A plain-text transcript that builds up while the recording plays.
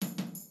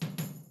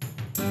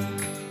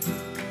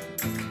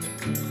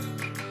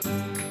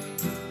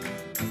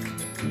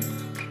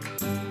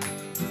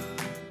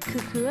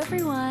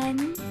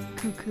everyone.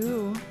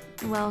 Cuckoo.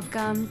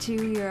 Welcome to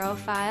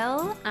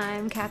Europhile.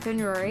 I'm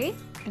Catherine Rory.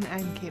 And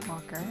I'm Kate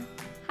Walker.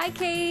 Hi,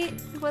 Kate.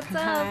 What's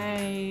up?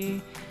 Hi.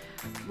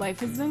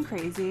 Life has been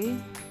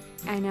crazy.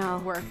 I know.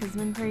 Work has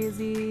been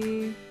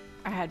crazy.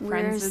 I had We're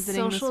friends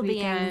visiting social this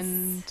weekend.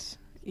 beings.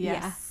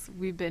 Yes,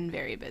 we've been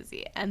very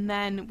busy. And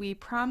then we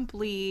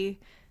promptly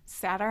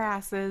sat our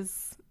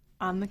asses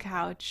on the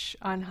couch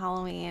on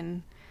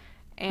Halloween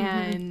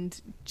and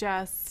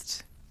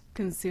just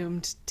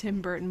consumed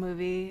Tim Burton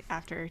movie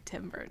after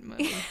Tim Burton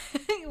movie.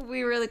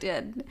 We really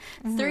did.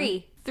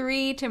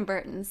 Three Tim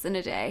Burtons in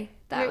a day.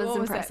 That was what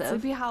impressive. Was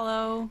that? Sleepy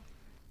Hollow,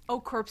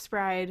 Corpse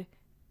Bride,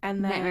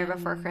 and then Nightmare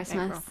Before Christmas.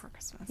 Nightmare Before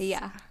Christmas.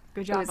 Yeah.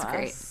 Good job, It was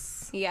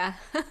us. great. Yeah.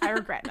 I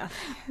regret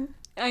nothing.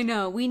 I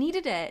know. We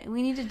needed it.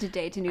 We needed a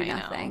day to do I know.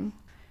 nothing.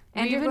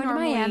 We And you're even going to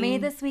normally- Miami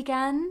this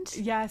weekend?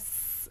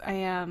 Yes, I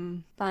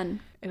am. Fun.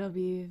 It'll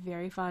be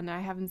very fun. I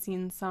haven't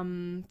seen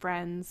some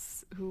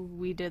friends who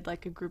we did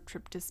like a group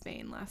trip to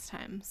Spain last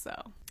time, so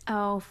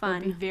Oh, it'll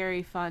be fun.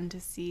 very fun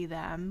to see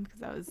them because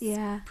that was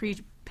Yeah.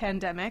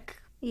 pre-pandemic.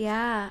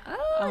 Yeah.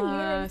 Oh,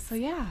 yes. So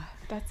yeah,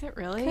 that's it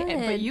really. Good.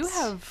 But you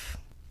have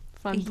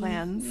fun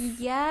plans.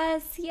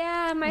 Yes,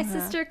 yeah. My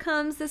sister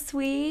comes this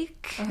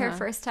week. Her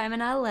first time in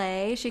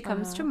LA. She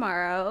comes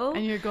tomorrow.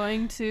 And you're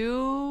going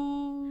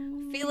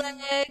to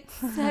Felix.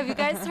 Have you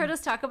guys heard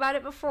us talk about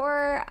it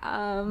before?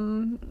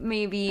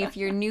 Maybe if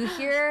you're new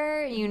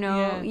here, you know,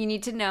 Yeah. you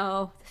need to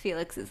know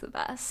Felix is the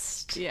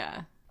best.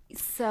 Yeah.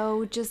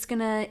 So just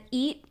gonna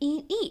eat.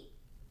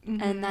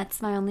 And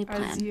that's my only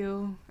plan. As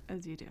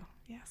you do.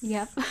 Yes.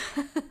 Yep.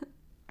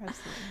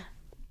 Absolutely.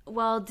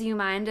 Well, do you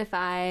mind if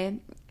I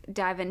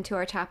dive into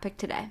our topic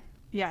today?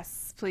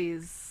 Yes,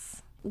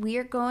 please. We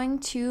are going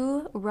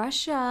to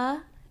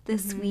Russia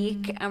this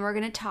week, and we're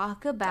going to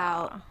talk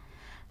about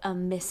a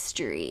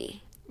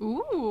mystery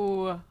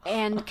Ooh.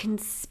 and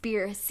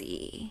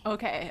conspiracy.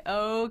 Okay.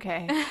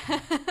 Okay.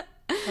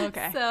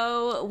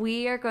 So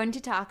we are going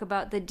to talk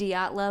about the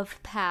Dyatlov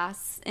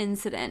Pass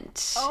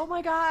incident. Oh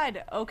my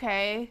God.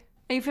 Okay.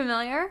 Are you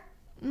familiar?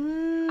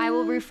 I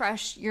will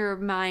refresh your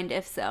mind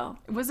if so.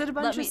 Was it a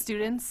bunch Let of me-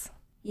 students?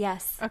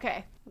 Yes.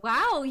 Okay.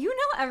 Wow, you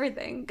know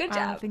everything. Good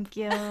job. Thank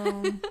you.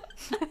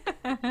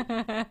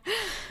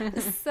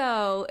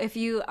 So, if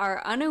you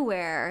are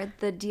unaware,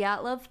 the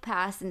Dyatlov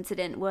Pass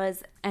incident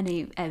was an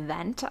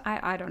event,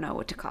 I don't know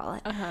what to call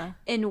it,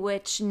 in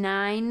which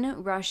 9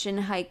 Russian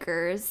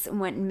hikers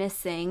went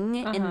missing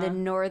in the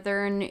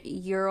northern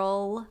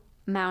Ural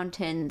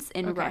Mountains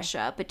in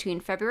Russia between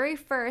February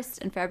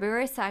 1st and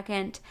February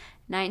 2nd,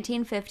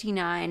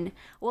 1959.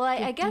 Well,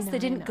 I guess they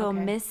didn't go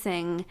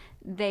missing.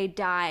 They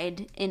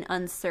died in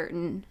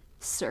uncertain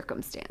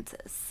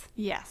circumstances.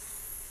 Yes.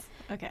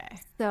 Okay.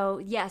 So,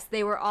 yes,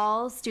 they were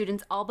all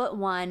students, all but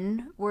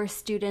one were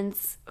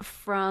students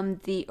from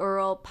the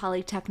Ural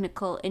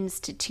Polytechnical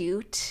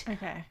Institute.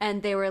 Okay.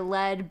 And they were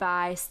led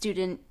by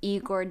student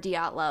Igor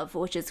Dyatlov,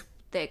 which is,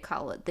 they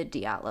call it the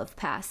Dyatlov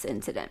Pass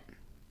incident.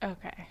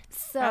 Okay.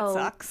 So, That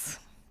sucks.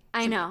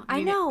 I know. I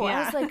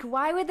Yeah. was like,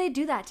 why would they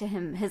do that to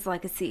him, his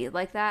legacy?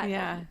 Like that?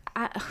 Yeah.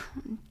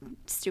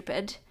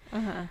 Stupid.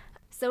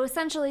 So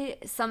essentially,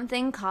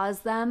 something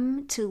caused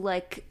them to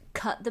like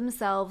cut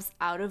themselves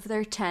out of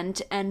their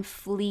tent and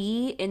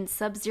flee in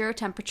sub-zero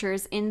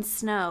temperatures in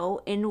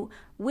snow in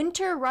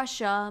winter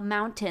Russia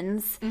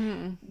mountains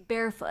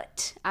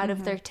barefoot out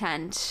of their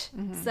tent.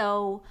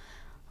 So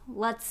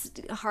let's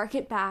hark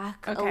it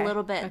back a Okay.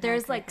 little bit. Okay,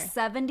 There's okay, like okay.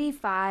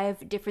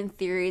 75 different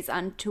theories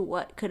onto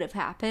what could have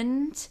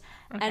happened.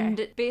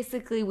 And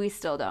basically, we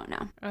still don't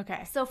know.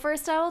 Okay. So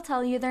first I will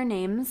tell you their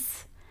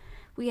names.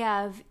 We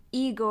have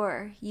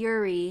Igor,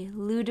 Yuri,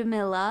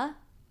 Ludmila,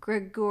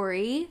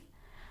 Grigory,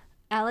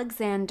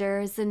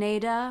 Alexander,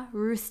 Zenaida,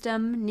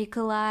 Rustem,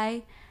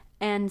 Nikolai,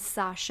 and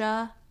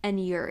Sasha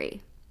and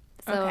Yuri.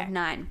 So Okay.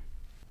 9.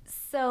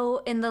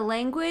 So in the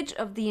language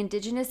of the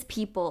indigenous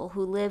people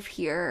who live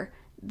here,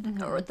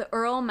 the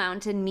Ural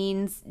Mountain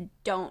means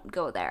don't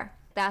go there.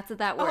 That's what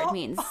that word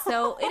means.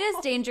 So it is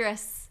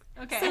dangerous.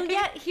 Okay. So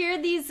yet here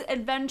these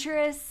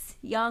adventurous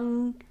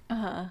young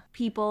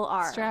people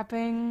are.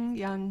 Strapping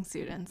young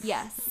students.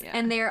 Yes. Yeah.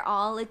 And they're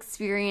all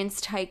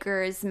experienced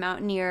hikers,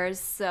 mountaineers,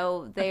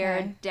 so they're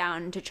Okay.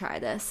 down to try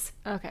this.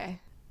 Okay.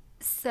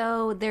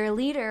 So their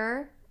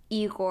leader,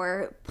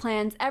 Igor,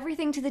 plans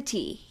everything to the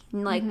T.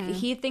 Like,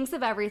 he thinks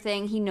of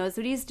everything. He knows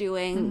what he's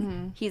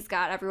doing. He's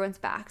got everyone's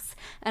backs.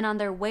 And on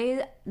their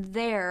way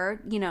there,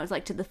 you know, it's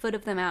like to the foot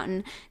of the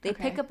mountain, they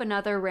pick up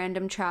another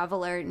random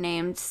traveler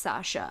named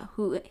Sasha,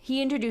 who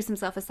he introduced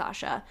himself as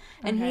Sasha.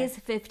 And he is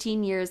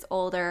 15 years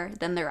older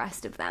than the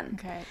rest of them.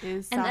 Okay.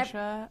 Is And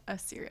Sasha a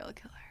serial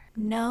killer?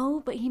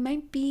 No, but he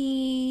might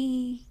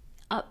be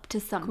up to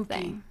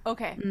something.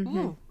 Okay.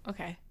 Ooh.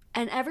 Okay.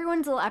 And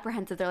everyone's a little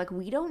apprehensive. They're like,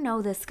 we don't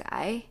know this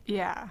guy.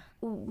 Yeah.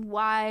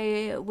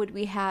 Why would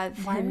we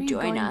have Why are him you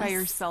join going us? by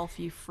yourself,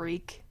 you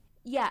freak?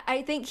 Yeah,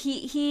 I think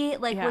he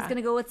like was Yeah.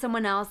 gonna go with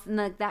someone else, and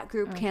like that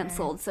group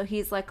canceled. So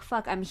he's like,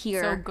 "Fuck, I'm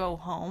here." So go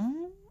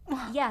home?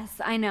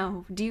 Yes, I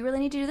know. Do you really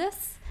need to do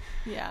this?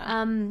 Yeah.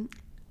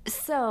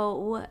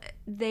 So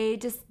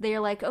they're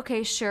like,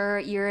 okay, sure,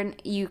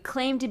 you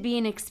claim to be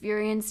an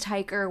experienced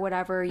hiker or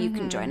whatever, you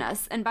can join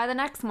us. And by the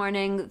next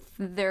morning,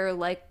 they're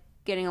like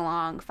getting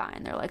along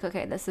fine. They're like,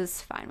 okay, this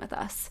is fine with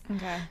us.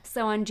 Okay.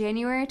 So on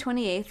January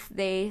 28th,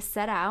 they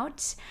set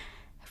out.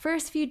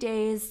 First few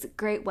days,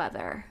 great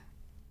weather.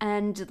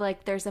 And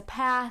like there's a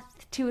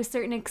path to a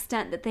certain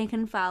extent that they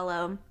can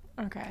follow.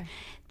 Okay.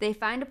 They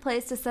find a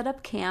place to set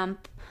up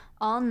camp,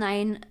 all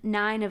nine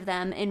of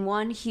them in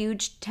one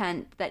huge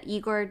tent that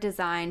Igor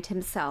designed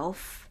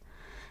himself.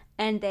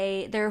 And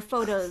there are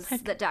photos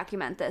that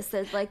document this.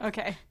 There's like,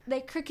 Okay.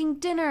 they're cooking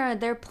dinner,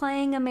 they're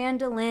playing a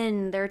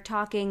mandolin, they're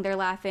talking, they're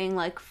laughing,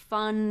 like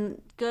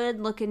fun, good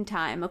looking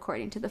time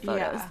according to the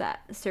photos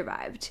that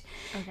survived.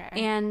 Okay.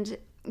 And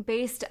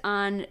based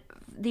on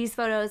these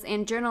photos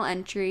and journal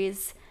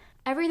entries,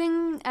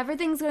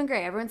 everything's going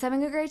great. Everyone's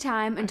having a great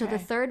time until the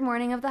third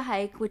morning of the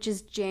hike, which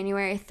is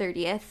January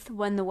 30th,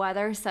 when the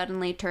weather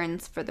suddenly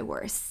turns for the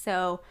worse.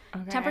 So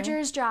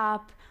temperatures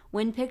drop,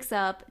 wind picks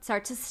up, it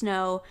starts to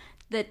snow,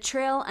 the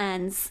trail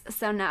ends.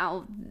 So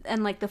now,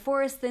 and like the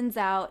forest thins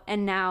out,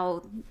 and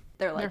now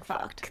they're like,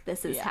 fuck,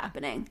 this is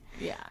happening.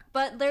 Yeah.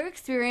 But they're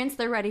experienced,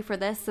 they're ready for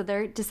this, so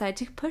they decide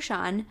to push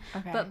on.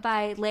 Okay. But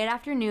by late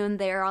afternoon,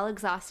 they are all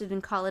exhausted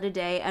and call it a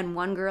day, and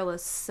one girl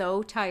is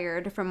so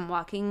tired from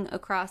walking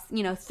across,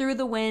 through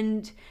the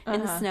wind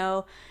and the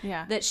snow,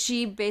 that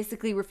she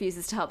basically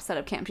refuses to help set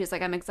up camp. She's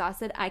like, I'm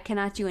exhausted, I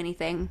cannot do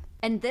anything.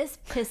 And this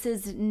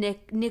pisses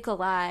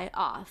Nikolai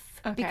off,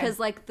 because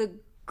like the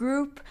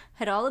group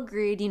had all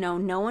agreed,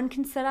 no one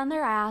can sit on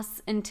their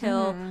ass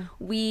until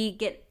we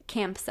get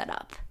camp set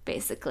up,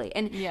 basically.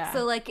 And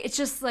so like it's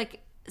just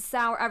like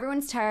sour,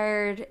 everyone's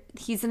tired,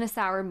 he's in a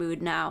sour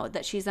mood now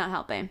that she's not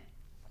helping.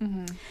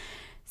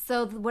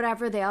 So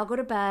whatever, they all go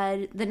to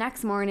bed. The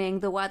next morning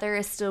the weather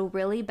is still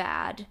really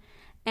bad,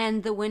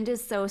 and the wind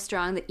is so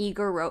strong that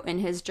Igor wrote in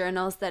his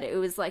journals that it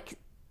was like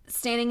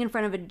standing in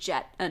front of a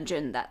jet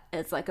engine that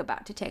is like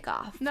about to take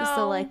off.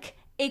 So like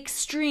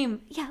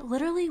extreme.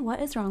 Literally, what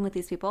is wrong with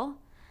these people?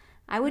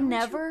 I would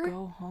never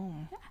go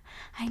home.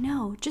 I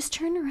know. Just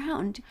turn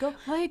around. Go.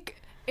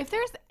 Like, if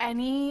there's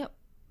any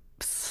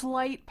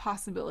slight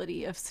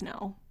possibility of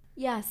snow.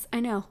 Yes, I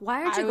know.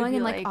 Why aren't you going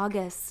in like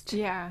August?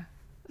 Yeah.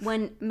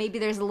 When maybe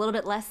there's a little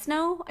bit less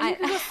snow. And you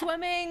can go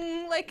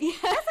swimming. Like,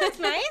 that sounds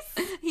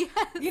nice.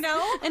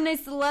 Yes. A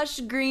nice lush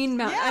green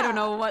mountain. I don't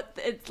know what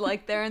it's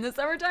like there in the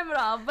summertime at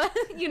all, but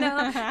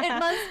it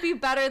must be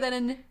better than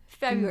in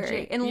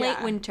February, in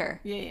late winter.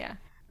 Yeah.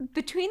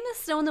 Between the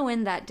snow and the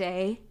wind that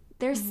day,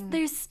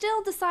 they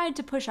still decide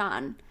to push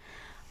on.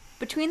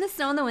 Between the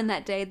snow and the wind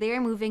that day, they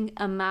are moving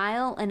a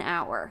mile an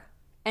hour.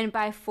 And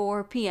by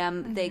 4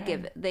 p.m., they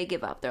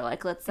give up. They're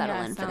like, let's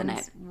settle in for the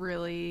night.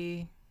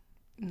 Really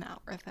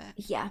not worth it.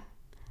 Yeah.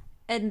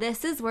 And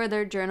this is where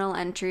their journal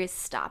entries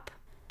stop.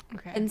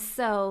 Okay. And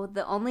so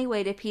the only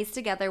way to piece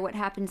together what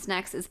happens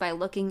next is by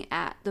looking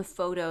at the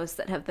photos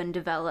that have been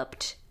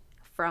developed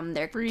from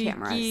their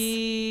cameras.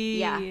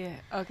 Yeah.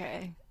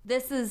 Okay.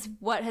 This is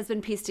what has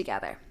been pieced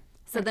together.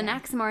 So the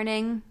next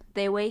morning,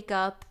 they wake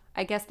up.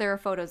 I guess there are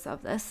photos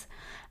of this,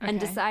 and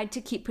decide to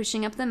keep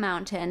pushing up the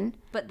mountain,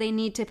 but they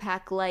need to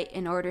pack light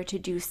in order to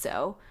do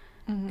so.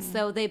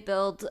 So they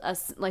build a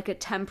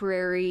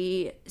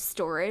temporary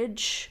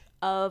storage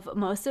of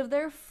most of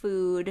their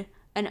food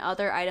and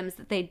other items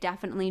that they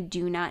definitely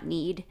do not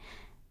need,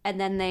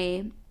 and then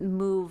they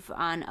move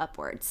on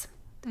upwards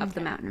of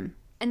the mountain.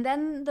 And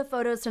then the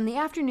photos from the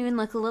afternoon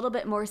look a little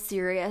bit more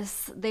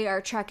serious. They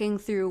are trekking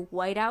through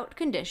whiteout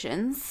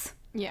conditions.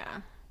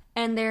 Yeah.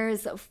 And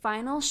there's a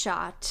final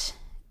shot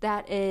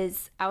that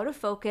is out of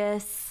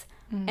focus,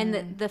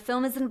 and the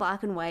film is in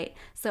black and white.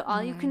 So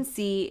all you can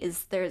see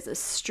is there's a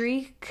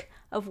streak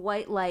of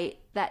white light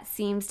that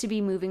seems to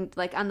be moving,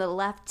 like on the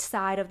left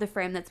side of the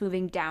frame, that's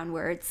moving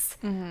downwards.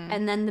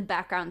 And then the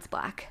background's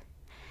black.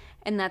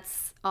 And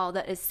that's all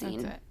that is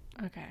seen. That's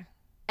it. Okay.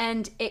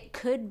 And it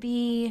could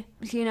be,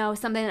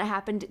 something that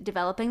happened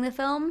developing the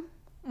film,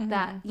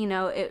 that,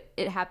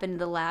 it happened in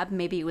the lab.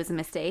 Maybe it was a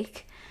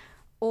mistake.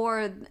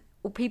 Or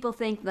people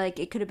think like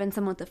it could have been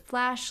someone with a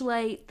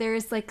flashlight.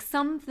 There's like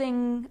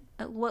something,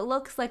 what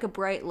looks like a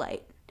bright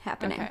light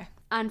happening. Okay.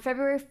 On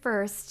February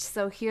 1st,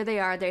 so here they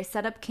are, they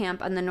set up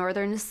camp on the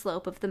northern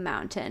slope of the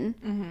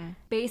mountain.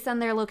 Based on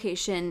their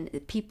location,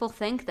 people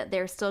think that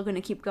they're still going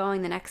to keep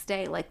going the next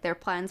day, like their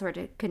plans were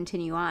to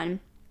continue on.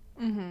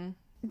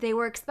 They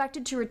were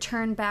expected to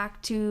return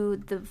back to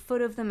the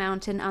foot of the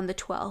mountain on the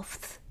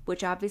 12th,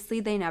 which obviously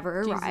they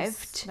never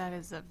arrived. That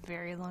is a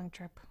very long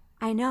trip.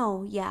 I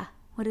know, yeah.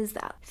 What is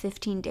that?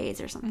 15 days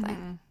or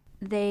something.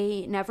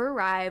 They never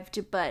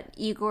arrived, but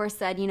Igor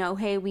said,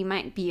 hey, we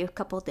might be a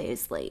couple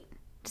days late.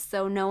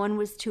 So no one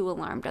was too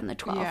alarmed on the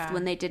 12th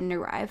when they didn't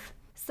arrive.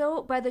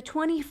 So by the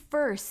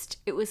 21st,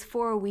 it was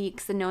 4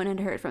 weeks and no one had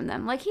heard from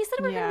them. Like he said,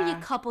 we're going to be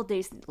a couple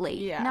days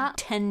late, not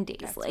 10 days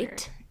That's late.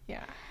 Weird.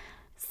 Yeah.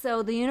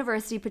 So the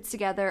university puts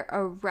together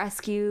a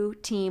rescue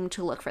team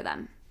to look for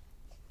them.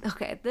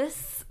 Okay,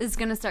 this is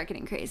gonna start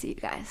getting crazy, you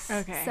guys.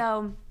 Okay.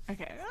 So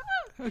Okay.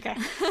 Okay.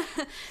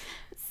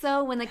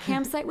 So when the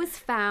campsite was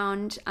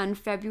found on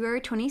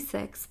February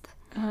 26th,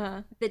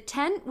 the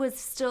tent was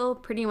still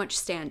pretty much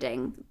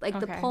standing. Like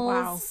the Okay, poles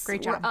wow.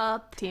 Great were job,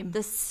 up. team.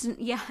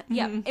 Yeah.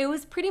 It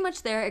was pretty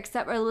much there,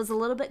 except it was a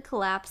little bit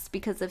collapsed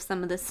because of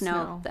some of the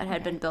snow that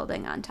had been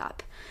building on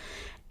top.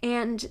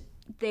 And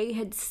they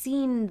had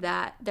seen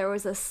that there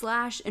was a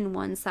slash in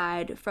one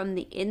side from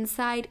the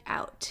inside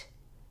out.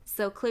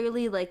 So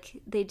clearly,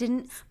 like, they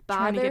didn't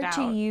Trying to bother get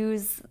to out.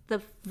 use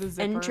the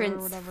zipper or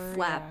entrance whatever,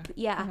 flap.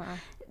 Yeah.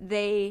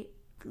 They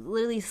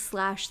literally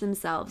slashed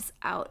themselves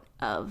out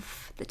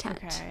of the tent.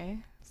 Okay.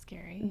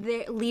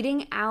 Scary.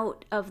 Leading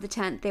out of the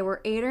tent, there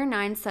were 8 or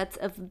 9 sets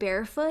of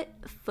barefoot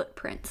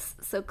footprints.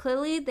 So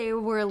clearly, they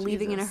were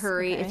leaving in a Jesus,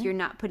 hurry if okay. you're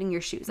not putting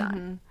your shoes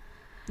on.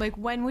 Like,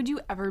 when would you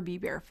ever be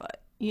barefoot?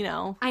 You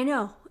know? I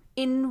know.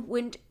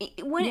 When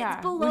Yeah.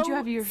 it's below Wouldn't you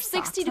have your 60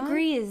 socks on?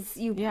 degrees,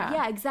 Yeah.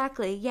 yeah,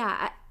 exactly.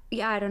 Yeah,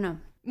 I don't know.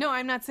 No,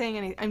 I'm not saying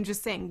anything. I'm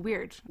just saying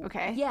weird.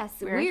 Okay.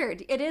 Yes,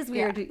 weird. It is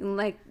weird.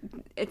 Like,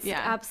 it's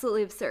Yeah.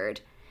 absolutely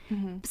absurd.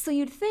 So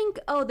you'd think,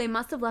 oh, they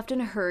must have left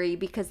in a hurry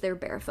because they're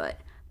barefoot.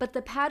 But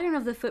the pattern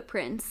of the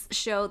footprints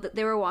show that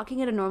they were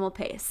walking at a normal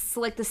pace.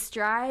 So, like, the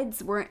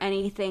strides weren't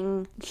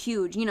anything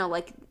huge. You know,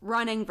 like,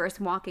 running versus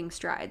walking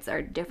strides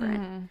are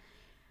different.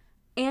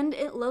 And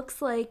it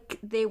looks like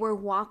they were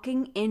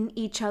walking in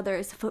each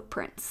other's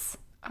footprints.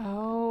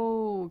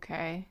 Oh,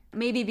 okay.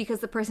 Maybe because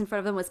the person in front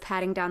of them was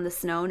patting down the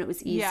snow and it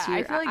was easier. Yeah,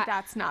 I feel like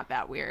that's not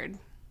that weird.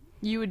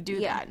 You would do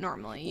that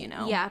normally, you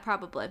know? Yeah,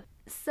 probably.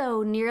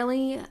 So,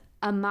 nearly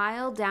a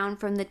mile down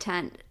from the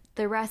tent,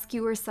 the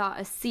rescuers saw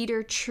a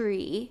cedar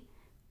tree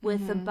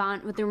with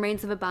with the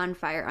remains of a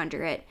bonfire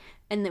under it.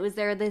 And it was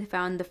there they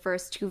found the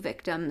first 2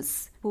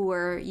 victims, who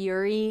were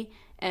Yuri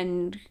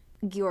and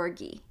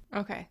Georgi.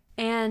 Okay.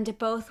 And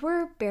both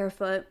were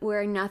barefoot,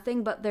 wearing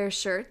nothing but their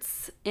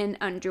shirts and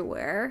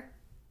underwear,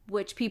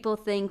 which people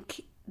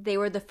think they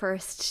were the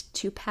first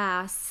to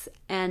pass,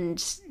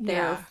 and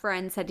their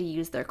friends had to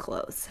use their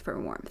clothes for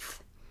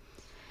warmth.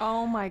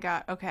 Oh my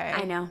God. Okay.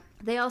 I know.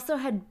 They also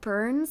had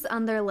burns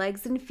on their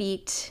legs and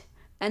feet,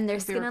 and their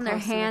skin were on their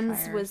close to the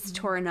hands fire. was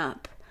torn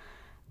up.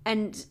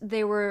 And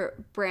there were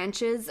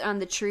branches on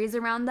the trees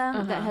around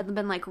them that had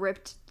been like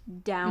ripped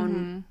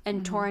down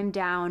and torn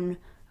down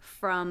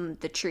from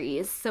the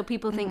trees. So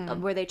people think,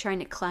 were they trying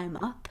to climb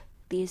up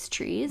these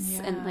trees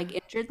and like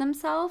injured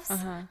themselves?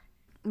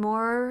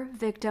 More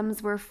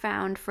victims were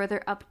found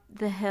further up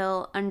the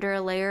hill under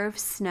a layer of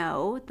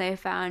snow. They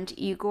found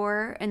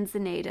Igor and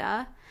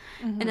Zenaida,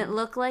 and it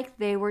looked like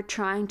they were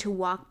trying to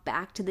walk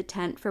back to the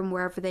tent from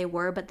wherever they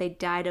were, but they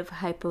died of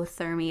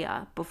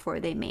hypothermia before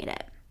they made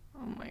it.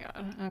 Oh my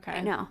God. Okay.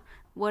 I know.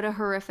 What a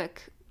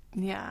horrific...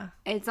 Yeah.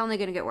 It's only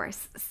going to get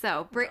worse.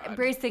 So,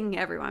 bracing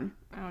everyone.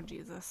 Oh,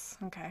 Jesus.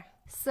 Okay.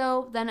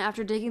 So, then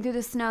after digging through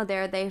the snow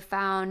there, they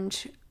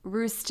found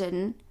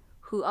Rustin,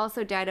 who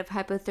also died of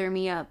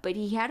hypothermia, but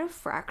he had a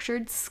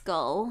fractured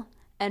skull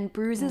and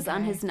bruises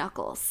on his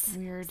knuckles.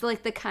 Weird. So,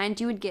 like, the kind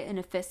you would get in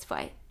a fist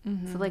fight.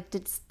 So, like,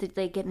 did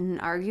they get in an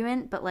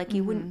argument? But, like,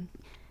 you wouldn't...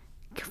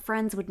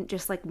 Friends wouldn't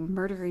just, like,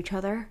 murder each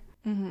other.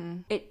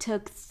 It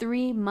took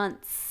 3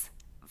 months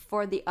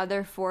for the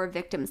other 4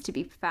 victims to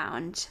be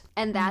found.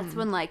 And that's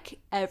when, like,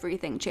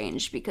 everything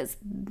changed, because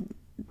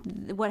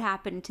what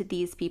happened to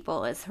these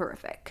people is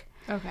horrific.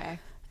 Okay.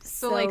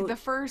 So like the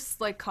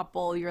first like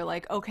couple, you're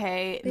like,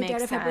 okay, it They makes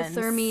died of sense.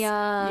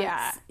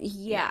 hypothermia.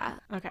 Yeah.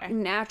 Okay.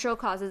 Natural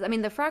causes. I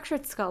mean, the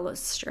fractured skull was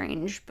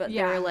strange, but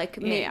Yeah. they're like,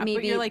 maybe...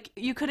 But you're like,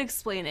 you could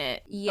explain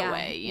it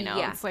away, you know?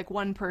 Yeah. It's like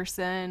one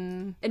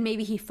person. And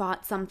maybe he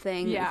fought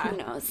something. Yeah. Who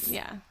knows?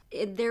 Yeah.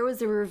 There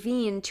was a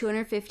ravine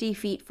 250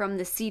 feet from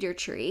the cedar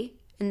tree,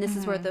 and this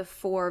is where the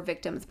 4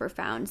 victims were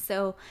found.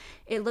 So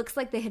it looks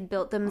like they had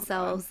built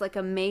themselves like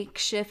a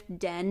makeshift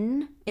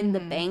den in the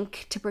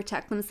bank to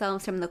protect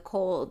themselves from the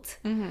cold.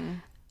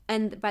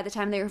 And by the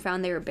time they were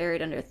found, they were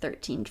buried under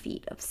 13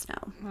 feet of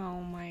snow.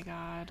 Oh my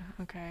God.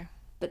 Okay.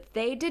 But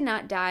they did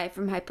not die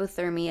from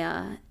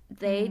hypothermia.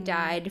 They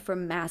died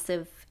from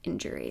massive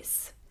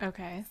injuries.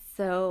 Okay.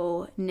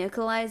 So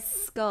Nikolai's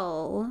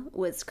skull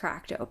was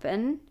cracked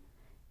open.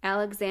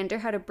 Alexander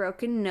had a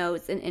broken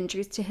nose and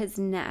injuries to his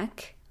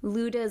neck.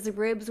 Luda's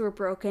ribs were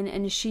broken,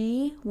 and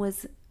she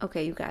was...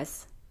 Okay, you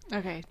guys.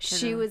 Okay.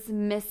 She was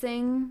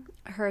missing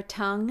her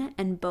tongue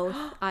and both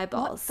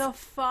eyeballs. What the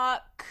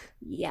fuck?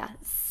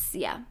 Yes,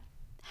 yeah.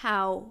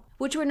 How?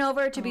 Which were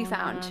nowhere to be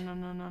found.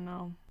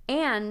 No.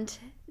 And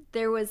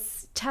there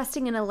was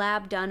testing in a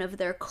lab done of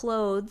their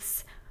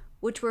clothes,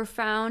 which were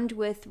found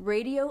with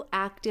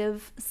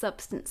radioactive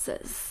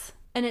substances.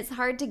 And it's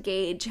hard to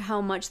gauge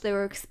how much they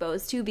were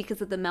exposed to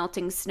because of the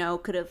melting snow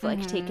could have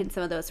like taken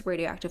some of those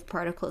radioactive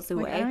particles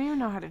away. Like, I don't even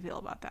know how to feel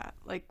about that.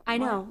 Like, I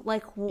what? know,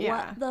 like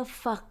Yeah. what the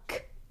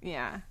fuck?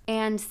 Yeah.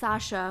 And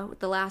Sasha,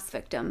 the last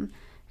victim,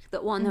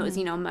 the one that was,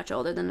 you know, much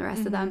older than the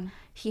rest of them,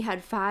 he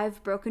had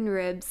 5 broken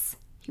ribs.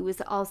 He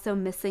was also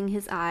missing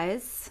his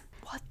eyes.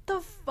 What the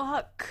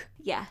fuck?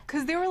 Yeah.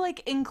 Because they were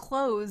like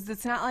enclosed.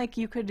 It's not like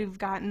you could have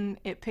gotten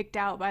it picked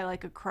out by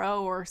like a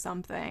crow or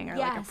something, or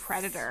like a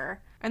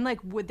predator. And like,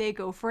 would they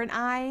go for an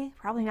eye?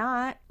 Probably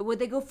not. Would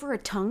they go for a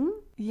tongue?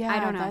 Yeah, I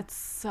don't know. That's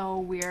so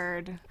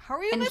weird. How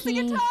are you And missing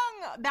a tongue?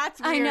 That's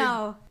weird. I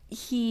know.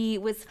 He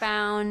was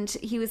found,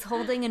 he was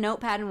holding a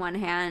notepad in one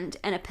hand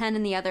and a pen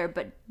in the other,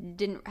 but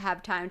didn't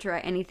have time to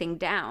write anything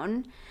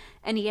down.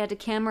 And he had a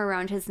camera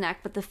around his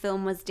neck, but the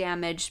film was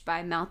damaged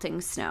by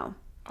melting snow.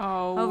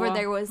 Oh, However,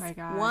 there was my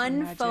God, one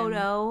imagine.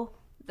 photo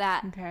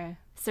that Okay.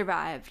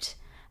 survived,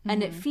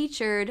 and it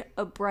featured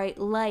a bright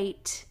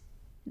light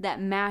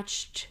that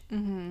matched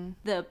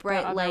the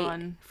bright other light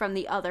one. from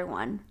the other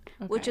one,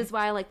 which Okay. is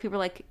why like people are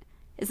like,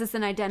 is this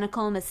an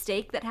identical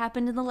mistake that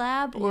happened in the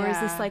lab, or is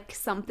this Yeah. like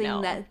something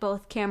No. that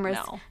both cameras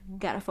No.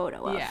 got a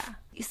photo of? Yeah.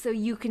 So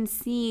you can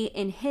see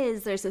in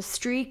his, there's a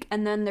streak,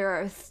 and then there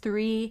are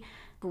 3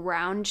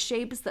 round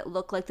shapes that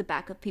look like the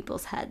back of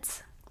people's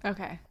heads.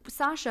 Okay.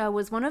 Sasha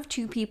was one of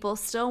 2 people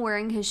still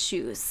wearing his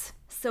shoes.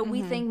 So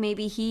we think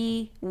maybe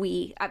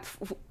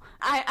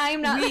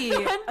I'm not We,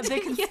 the one to- the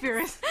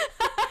conspiracy.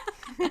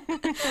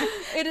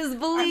 It is the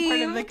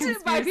believed by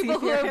conspiracy people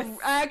who have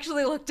theorists.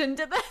 actually looked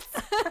into this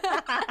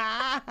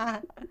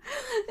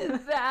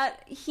that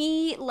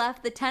he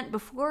left the tent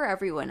before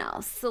everyone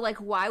else. So like,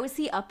 why was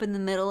he up in the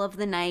middle of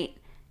the night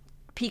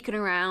peeking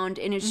around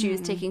in his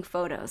shoes taking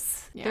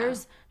photos? Yeah.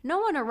 There's no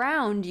one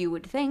around, you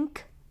would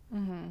think.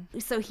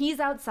 So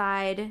he's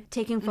outside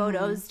taking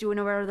photos, doing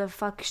whatever the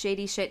fuck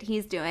shady shit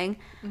he's doing.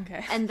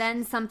 Okay. And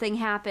then something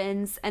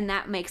happens, and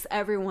that makes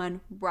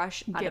everyone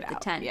rush out Get of the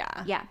out, tent.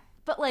 yeah. Yeah.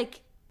 But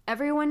like,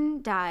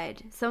 everyone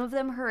died. Some of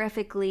them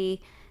horrifically.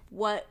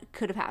 What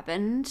could have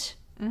happened?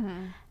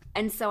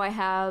 And so I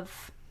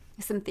have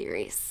some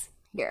theories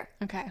here.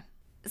 Okay.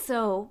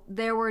 So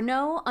there were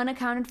no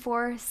unaccounted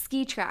for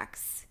ski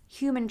tracks,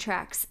 human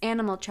tracks,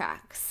 animal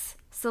tracks.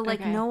 So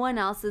like, Okay. no one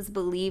else is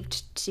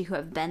believed to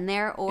have been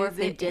there, or Is if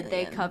they it did,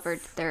 they aliens? covered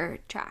their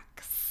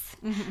tracks.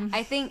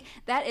 I think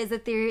that is a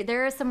theory.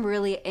 There are some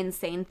really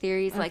insane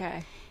theories, like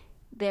Okay.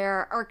 there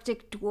are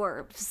Arctic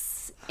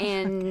dwarves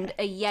and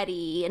a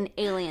Yeti and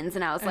aliens,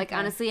 and I was like, Okay.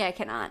 honestly, I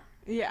cannot.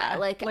 Yeah.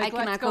 Like I let's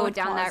cannot go go with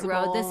down that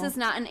road. This plausible. is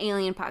not an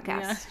alien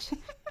podcast.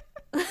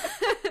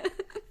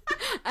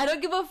 I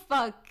don't give a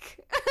fuck.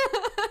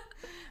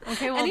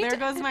 Okay, well, Any there ti-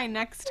 goes my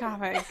next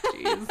topic.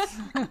 Jeez.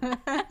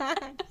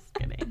 Just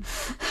kidding.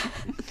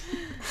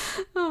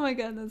 Oh my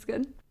god, that's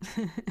good.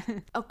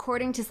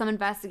 According to some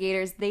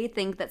investigators, they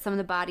think that some of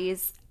the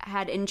bodies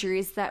had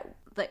injuries that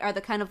are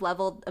the kind of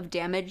level of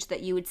damage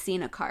that you would see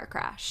in a car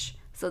crash.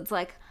 So it's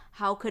like,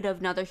 how could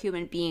another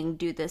human being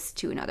do this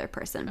to another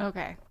person?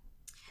 Okay.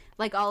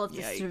 Like all of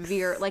the Yikes.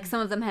 severe, like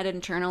some of them had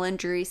internal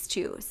injuries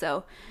too.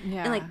 So,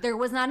 Yeah. and like there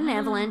was not an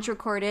avalanche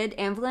recorded.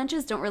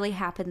 Avalanches don't really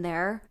happen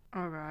there.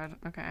 Oh, God.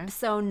 Okay.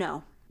 So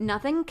no,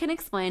 nothing can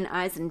explain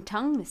eyes and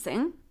tongue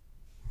missing.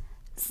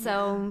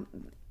 So,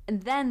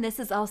 and then this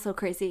is also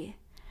crazy.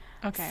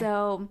 Okay.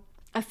 So,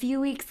 a few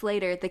weeks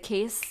later, the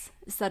case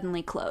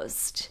suddenly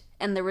closed,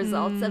 and the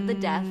results of the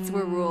deaths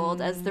were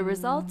ruled as the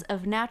result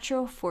of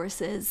natural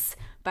forces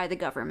by the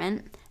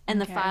government, and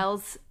the Okay.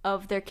 files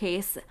of their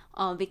case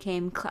all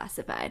became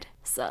classified.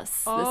 Sus. This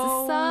is sus.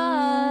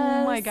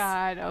 Oh, my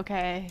God.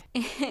 Okay.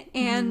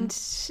 And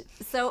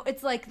so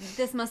it's like,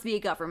 this must be a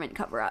government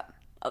cover-up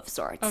of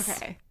sorts.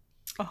 Okay.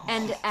 Oh,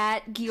 And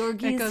at that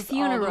Georgie's goes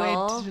funeral,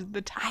 all the way to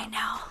the top. I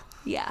know.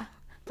 Yeah.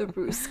 The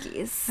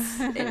Ruskies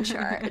in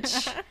charge.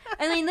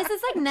 I mean, this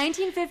is like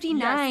 1959.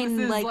 Yes, this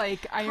is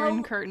like Iron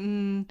how-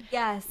 Curtain.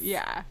 Yes.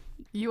 Yeah.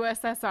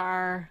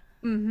 USSR.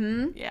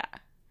 Mm-hmm. Yeah.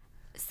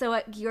 So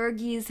at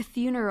Georgie's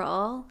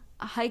funeral,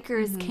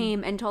 hikers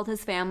came and told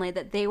his family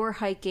that they were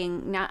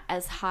hiking not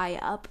as high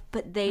up,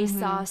 but they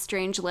saw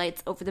strange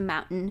lights over the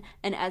mountain.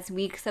 And as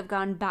weeks have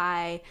gone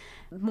by,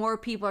 more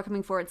people are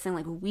coming forward saying,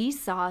 like, we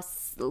saw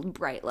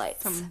bright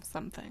lights.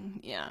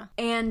 Something. Yeah.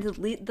 And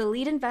the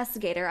lead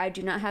investigator, I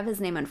do not have his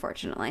name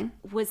unfortunately,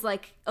 was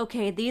like,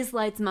 okay, these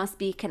lights must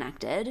be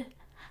connected.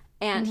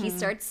 And he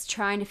starts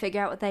trying to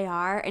figure out what they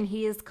are. And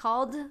he is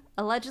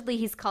allegedly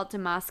he's called to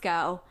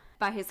Moscow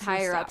by his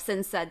higher ups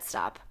and said,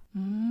 stop.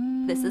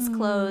 This is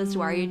closed.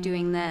 Why are you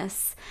doing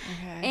this?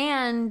 Okay.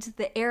 And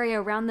the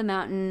area around the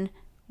mountain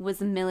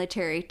was a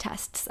military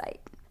test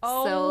site.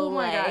 Oh, so,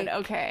 my like, God.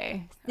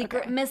 Okay.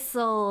 secret Okay.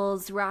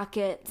 missiles,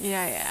 rockets.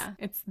 Yeah.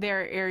 It's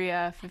their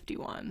Area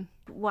 51.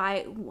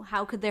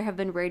 How could there have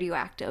been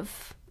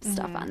radioactive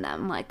stuff on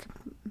them? Like,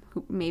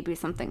 maybe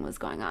something was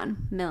going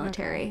on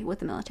with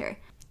the military.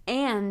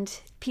 And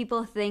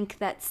people think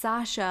that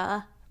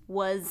Sasha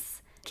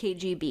was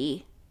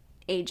KGB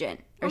agent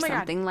or Oh my God.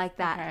 something like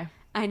that. Okay.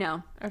 I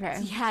know. Okay.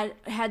 He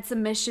had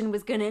some mission,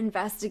 was going to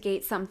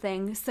investigate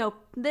something. So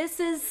this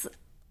is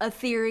a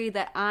theory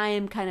that I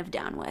am kind of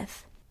down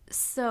with.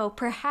 So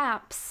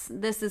perhaps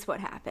this is what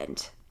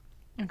happened.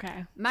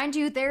 Okay. Mind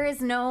you,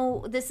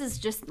 this is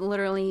just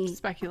literally,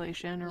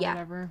 Speculation or Yeah.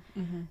 whatever.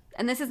 Mm-hmm.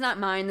 and this is not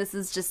mine, this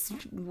is just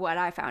what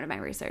I found in my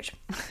research.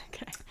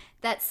 Okay.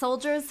 That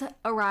soldiers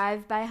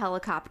arrived by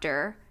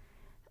helicopter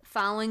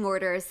following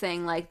orders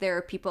saying like there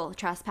are people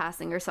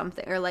trespassing or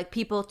something, or like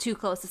people too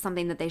close to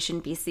something that they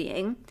shouldn't be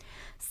seeing.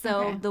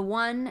 So the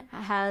one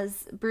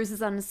has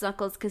bruises on his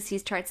knuckles because he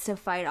tries to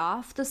fight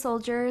off the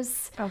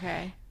soldiers.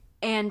 Okay.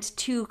 And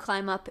 2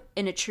 climb up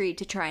in a tree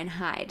to try and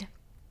hide.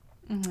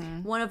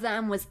 One of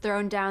them was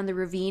thrown down the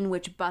ravine,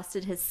 which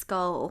busted his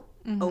skull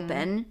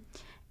open,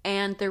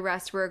 and the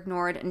rest were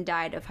ignored and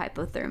died of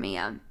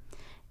hypothermia.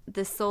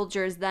 The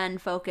soldiers then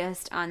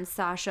focused on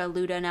Sasha,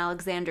 Luda, and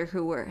Alexander,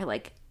 who were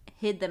like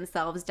hid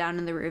themselves down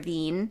in the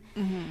ravine.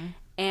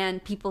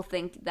 And people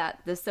think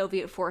that the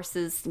Soviet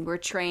forces were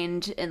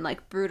trained in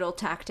like brutal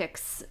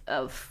tactics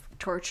of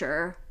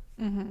torture,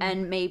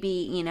 and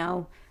maybe, you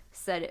know,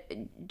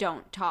 said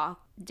don't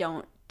talk,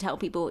 don't tell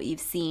people what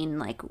you've seen,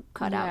 like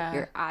cut out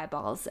your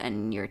eyeballs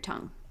and your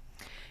tongue.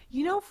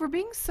 You know, for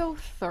being so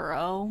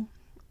thorough,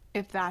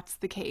 if that's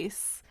the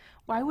case,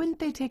 why wouldn't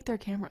they take their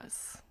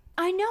cameras?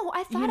 I know,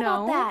 I thought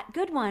about that.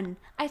 Good one.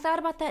 I thought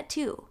about that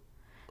too.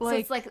 So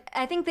it's like,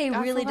 I think they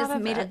really just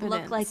made it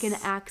look like an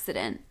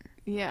accident.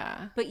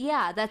 Yeah. But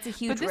yeah, that's a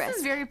huge risk. But this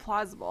is very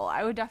plausible.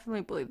 I would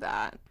definitely believe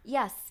that.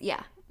 Yes,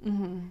 yeah.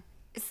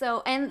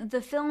 So, and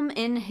the film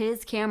in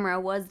his camera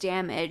was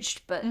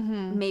damaged, but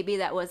maybe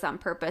that was on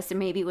purpose, and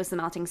maybe it was the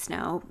melting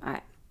snow.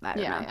 I don't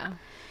know. Yeah.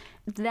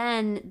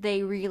 Then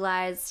they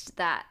realized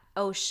that,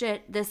 oh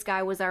shit, this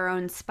guy was our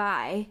own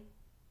spy.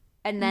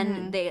 And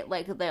then they're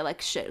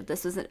like, shit,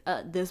 this was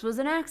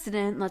an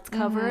accident. Let's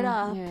cover it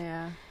up.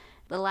 Yeah.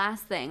 The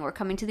last thing, we're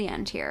coming to the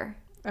end here.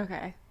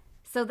 Okay.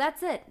 So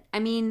that's it. I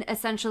mean,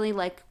 essentially,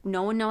 like,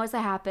 no one knows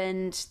what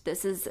happened.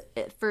 This is,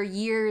 for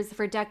years,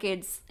 for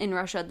decades in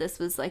Russia, this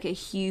was like a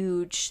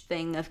huge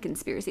thing of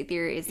conspiracy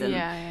theories. And,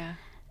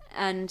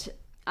 and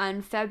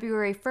on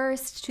February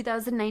 1st,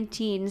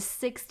 2019,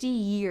 60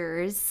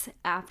 years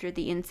after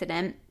the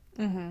incident,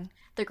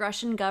 the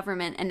Russian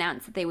government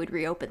announced that they would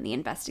reopen the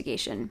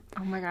investigation.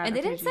 Oh my God. And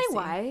they didn't say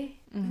why.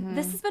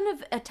 This has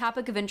been a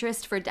topic of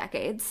interest for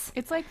decades.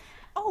 It's like,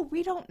 oh,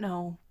 we don't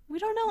know. We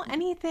don't know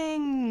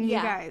anything, you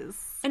guys.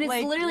 And it's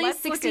like, literally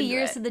 60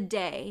 years to the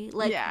day.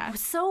 Like,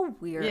 so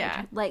weird.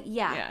 Yeah. Like,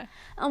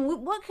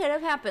 what could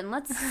have happened?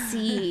 Let's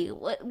see.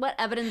 What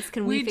evidence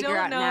can we figure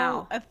out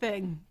now? We don't know a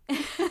thing.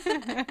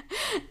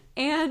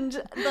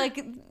 And,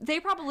 like, they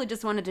probably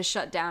just wanted to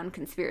shut down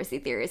conspiracy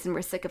theories and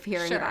were sick of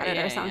hearing about it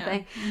or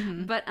something.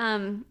 But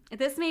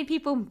this made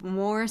people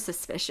more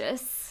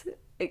suspicious.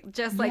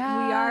 Just like we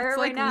are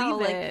right now.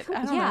 Like,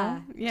 I don't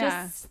know.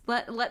 Just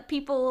let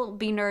people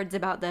be nerds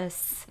about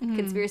this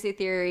conspiracy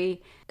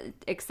theory,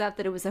 accept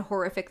that it was a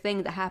horrific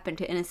thing that happened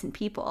to innocent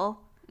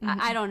people.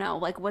 I don't know.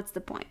 Like, what's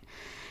the point?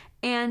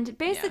 And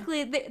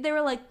basically, they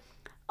were like,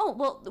 oh,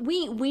 well,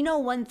 we know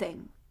one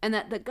thing, and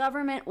that the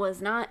government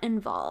was not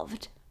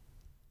involved.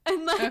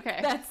 And like,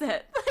 that's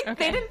it. Like,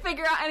 they didn't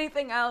figure out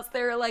anything else.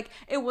 They were like,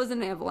 it was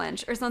an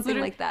avalanche or something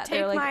like that.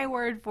 Take like, my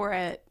word for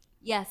it.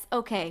 Yes,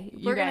 okay.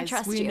 We're going to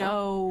trust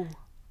you.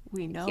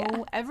 We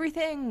know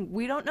everything.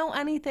 We don't know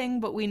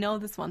anything, but we know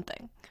this one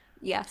thing.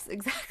 Yes,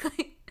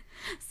 exactly.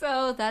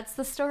 So that's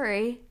the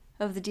story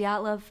of the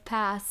Dyatlov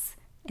Pass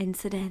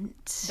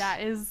incident.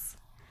 That is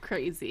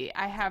crazy.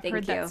 I have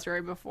heard that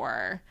story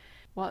before.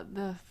 What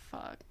the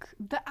fuck?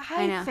 The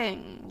eye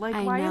thing. Like,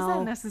 why is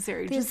that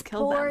necessary? These just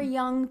kill them. poor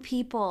young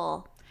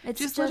people.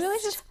 It's just literally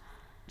just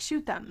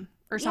shoot them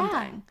or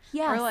something.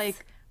 Yes. Or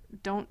like,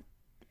 don't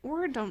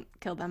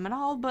kill them at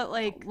all, but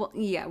like, well,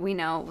 yeah, we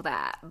know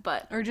that,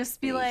 but or just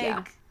be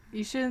like,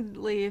 you should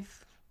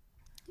leave.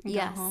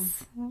 Yes. Go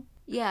home.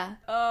 Yeah.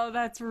 Oh,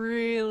 that's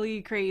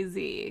really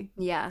crazy.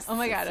 Yes. Oh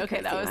my God.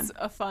 Okay, that was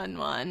a fun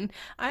one.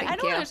 I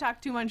don't want to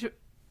talk too much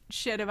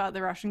shit about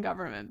the Russian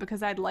government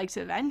because I'd like to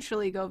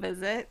eventually go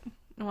visit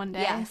one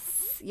day.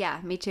 Yes.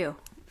 Yeah, me too.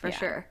 For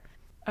sure.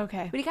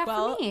 Okay. What do you got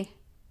for me?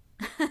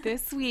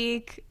 This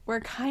week, we're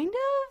kind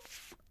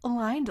of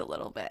aligned a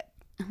little bit.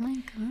 Oh my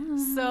God.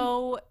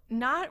 So,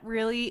 not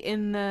really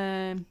in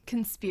the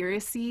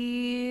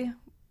conspiracy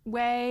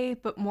way,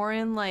 but more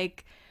in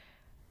like,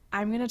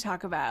 I'm going to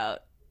talk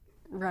about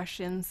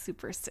Russian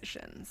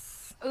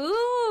superstitions.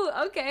 Ooh,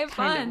 okay,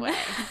 fun. Kind of way.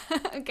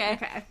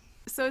 Okay.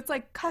 So it's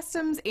like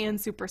customs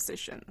and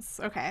superstitions.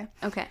 Okay.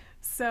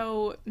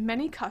 So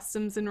many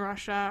customs in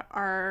Russia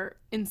are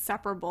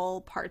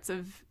inseparable parts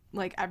of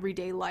like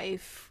everyday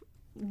life.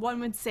 One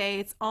would say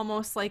it's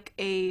almost like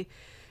a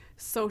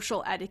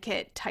social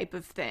etiquette type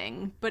of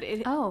thing, but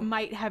it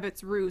might have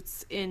its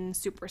roots in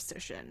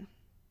superstition.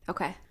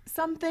 Okay.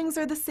 Some things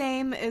are the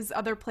same as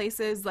other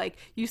places, like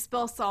you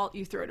spill salt,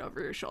 you throw it over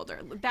your shoulder.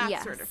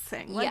 That sort of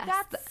thing. Like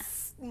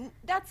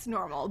that's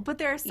normal. But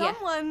there are some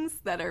ones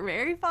that are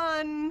very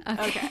fun.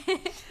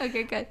 Okay.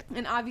 Okay, good.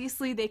 And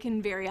obviously they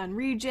can vary on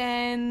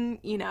region,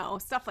 you know,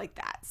 stuff like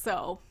that.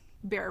 So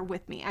bear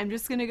with me. I'm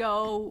just going to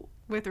go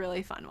with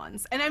really fun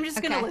ones. And I'm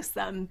just going to list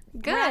them.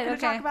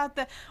 Good.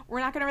 We're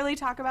not going to really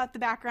talk about the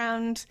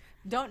background.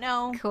 Don't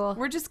know. Cool.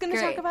 We're just going to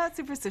talk about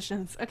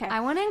superstitions. Okay. I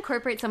want to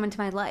incorporate some into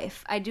my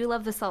life. I do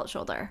love the salt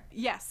shoulder.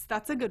 Yes,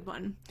 that's a good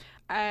one.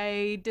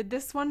 I did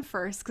this one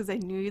first because I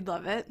knew you'd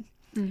love it.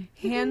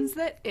 Hands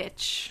that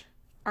itch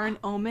are an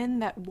omen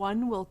that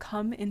one will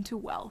come into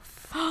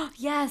wealth.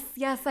 Yes,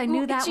 I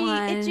knew that itchy,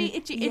 one.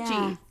 Itchy.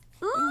 Yeah.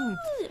 Ooh.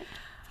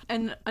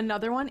 And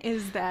another one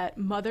is that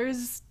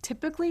mothers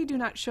typically do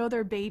not show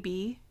their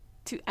baby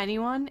to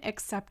anyone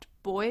except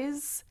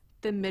boys,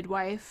 the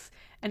midwife,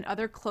 and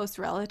other close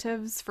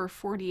relatives for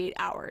 48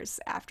 hours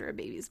after a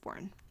baby's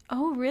born.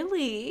 Oh,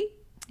 really?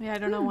 Yeah, I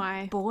don't know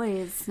why.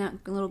 Boys, not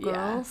little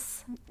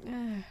girls.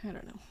 I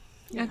don't know.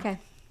 Yeah. Okay.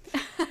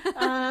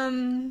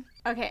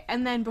 Okay,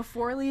 and then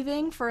before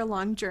leaving for a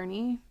long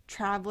journey,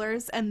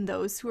 travelers and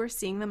those who are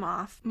seeing them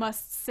off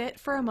must sit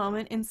for a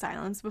moment in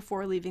silence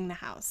before leaving the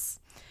house.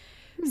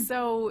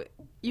 So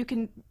you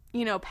can,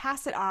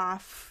 pass it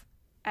off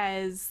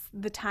as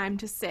the time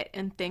to sit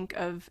and think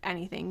of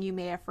anything you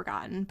may have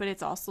forgotten, but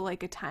it's also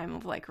like a time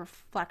of like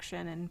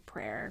reflection and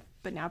prayer.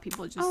 But now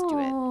people just do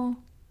it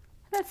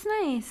That's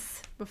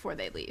nice. before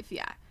they leave.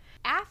 Yeah.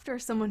 After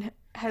someone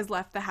has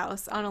left the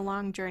house on a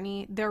long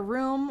journey, their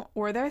room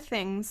or their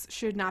things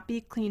should not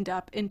be cleaned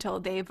up until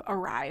they've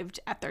arrived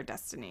at their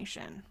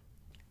destination.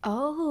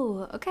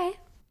 Oh, okay.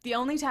 The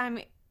only time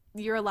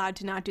you're allowed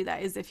to not do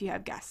that is if you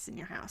have guests in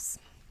your house.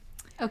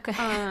 Okay.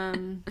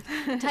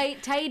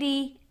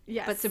 Tidy,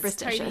 Yes, but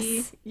superstitious.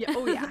 tidy. Yeah.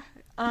 Oh,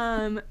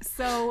 yeah.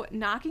 So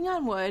knocking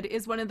on wood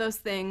is one of those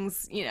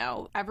things,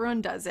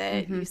 everyone does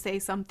it. You say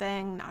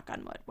something, knock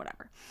on wood,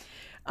 whatever.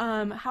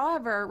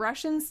 However,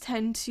 Russians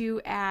tend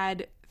to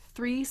add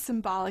 3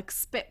 symbolic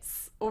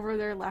spits over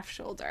their left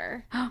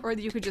shoulder, or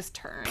you could just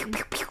turn.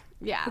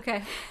 Yeah.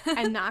 Okay.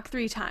 And knock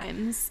 3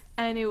 times.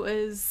 And it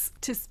was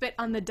to spit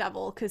on the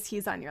devil because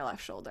he's on your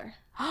left shoulder.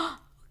 I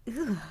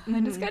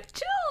just got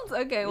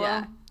chills. Okay,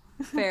 well,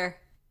 fair.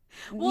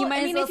 Well, You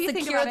might as well if you think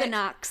secure about the it,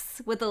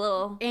 knocks with a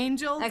little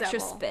angel, extra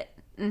devil. spit.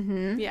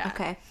 Mm-hmm. Yeah.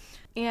 Okay.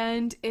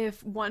 And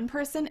if one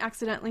person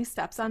accidentally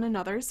steps on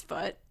another's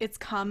foot, it's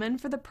common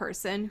for the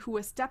person who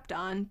was stepped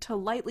on to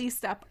lightly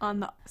step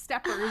on the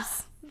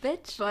stepper's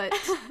Bitch. foot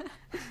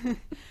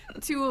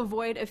to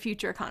avoid a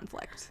future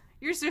conflict.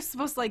 You're just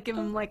supposed to like give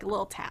them like a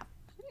little tap.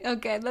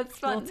 Okay, that's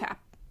fun. Little tap.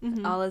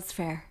 All is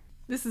fair.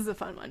 This is a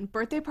fun one.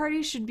 Birthday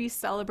parties should be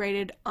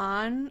celebrated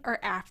on or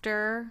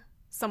after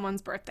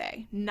someone's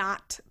birthday,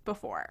 not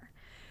before.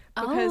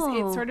 Because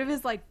it sort of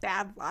is like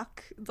bad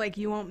luck. It's like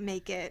you won't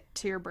make it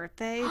to your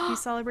birthday if you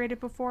celebrate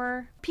it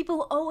before.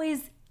 People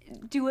always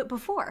do it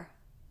before.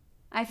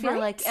 I feel Right?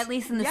 like, at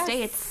least in the Yes.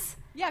 States.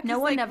 Yeah, 'cause, No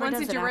one like, ever once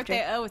does it's it your after.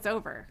 birthday, oh, it's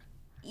over.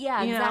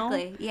 Yeah, you know?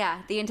 exactly.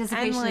 Yeah, the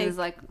anticipation like, is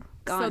like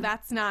gone. So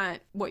that's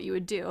not what you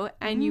would do.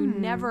 And you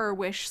never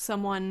wish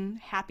someone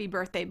happy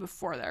birthday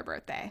before their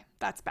birthday.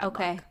 That's bad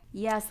okay. luck.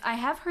 Yes, I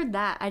have heard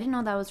that. I didn't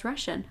know that was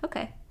Russian.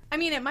 Okay. I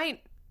mean, it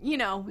might,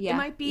 it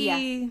might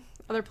be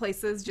other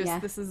places.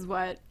 Just this is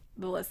what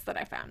the list that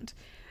I found.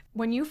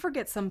 When you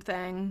forget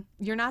something,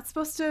 you're not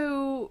supposed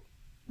to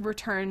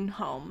return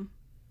home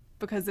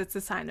because it's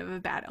a sign of a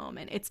bad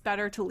omen. It's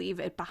better to leave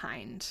it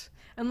behind.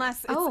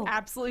 Unless it's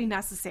absolutely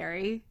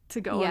necessary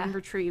to go and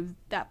retrieve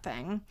that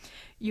thing.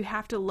 You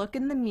have to look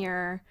in the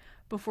mirror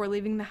before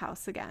leaving the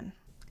house again.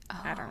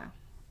 I don't know.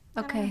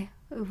 Okay.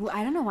 Ooh,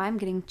 I don't know why I'm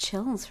getting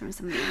chills from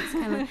some of these. It's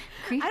kind of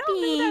creepy. I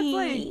don't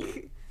think that's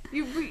like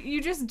you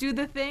just do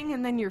the thing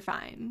and then you're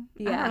fine.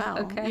 Yeah, I don't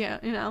know. okay.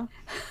 Yeah,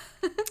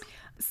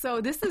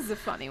 So this is a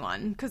funny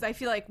one because I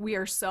feel like we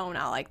are so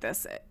not like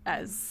this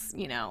as,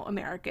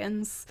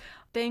 Americans.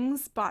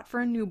 Things bought for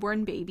a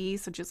newborn baby,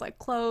 such as like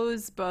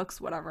clothes, books,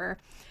 whatever,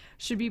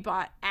 should be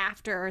bought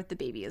after the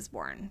baby is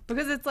born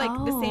because it's like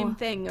the same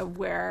thing of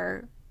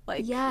where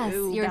like Yes,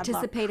 ooh, you're bad luck.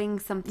 anticipating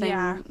something.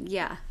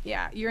 Yeah.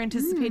 Yeah, you're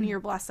anticipating your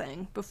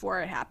blessing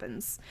before it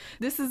happens.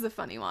 This is a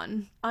funny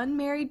one.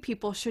 Unmarried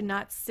people should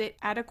not sit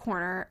at a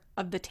corner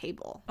of the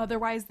table.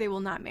 Otherwise, they will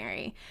not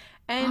marry.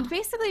 And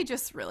basically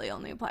just really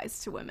only applies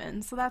to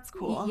women. So that's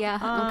cool. Yeah,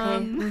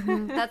 okay.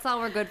 That's all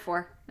we're good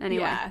for.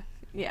 Anyway.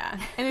 Yeah.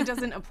 And it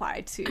doesn't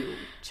apply to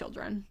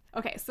children.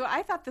 Okay, so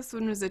I thought this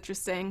one was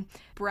interesting.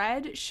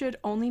 Bread should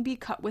only be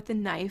cut with a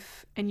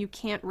knife, and you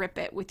can't rip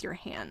it with your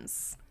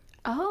hands.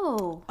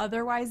 Oh.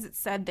 Otherwise, it's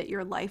said that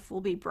your life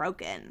will be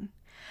broken.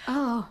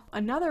 Oh.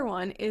 Another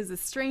one is a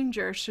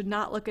stranger should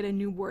not look at a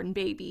newborn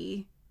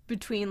baby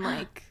between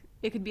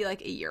it could be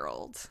like a year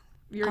old.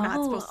 You're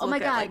not supposed to Oh my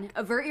look at God.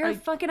 Avert your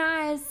fucking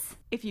eyes.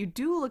 if you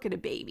do look at a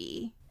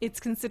baby, it's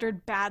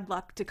considered bad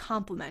luck to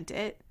compliment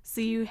it. So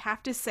you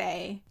have to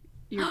say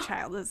your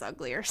child is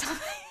ugly or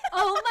something.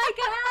 Oh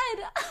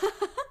my God.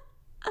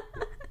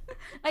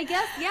 I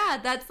guess, yeah,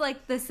 that's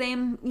like the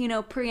same,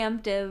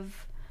 preemptive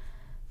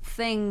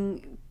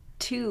thing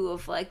too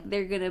of like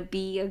they're gonna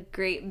be a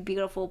great,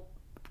 beautiful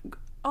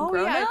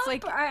grown-up? It's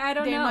like I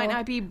don't they know. might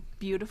not be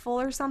beautiful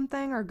or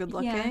something or good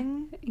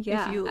looking.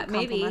 Yeah, if you maybe.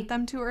 compliment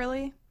them too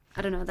early.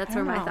 I don't know. That's I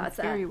where don't my know, thoughts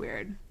it's very are.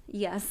 weird.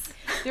 Yes.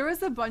 There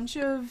was a bunch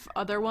of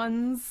other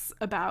ones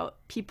about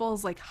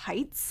people's like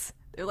heights.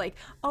 They're like,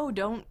 oh,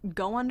 don't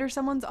go under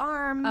someone's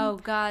arm. Oh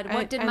God,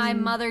 what did my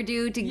mother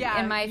do to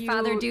and my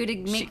father do to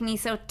make me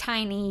so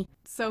tiny?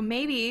 So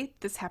maybe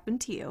this happened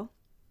to you.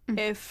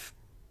 If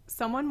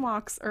someone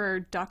walks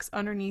or ducks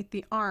underneath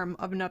the arm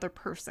of another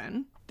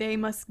person, they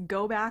must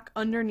go back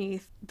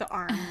underneath the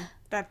arm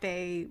that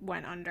they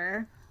went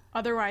under.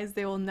 Otherwise,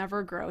 they will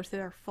never grow to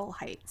their full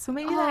height. So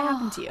maybe that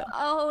happened to you.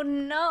 Oh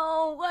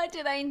no, what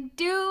did I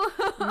do?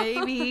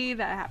 Maybe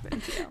that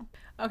happened to you.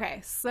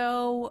 Okay,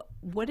 so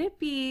would it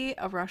be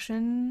a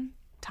Russian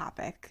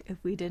topic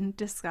if we didn't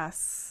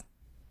discuss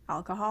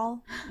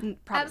alcohol? Probably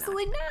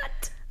Absolutely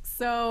not.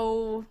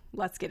 So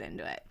let's get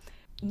into it.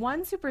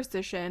 One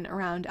superstition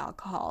around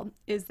alcohol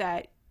is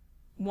that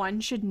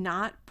one should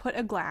not put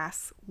a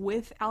glass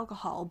with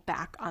alcohol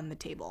back on the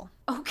table.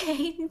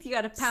 Okay, you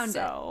gotta pound it.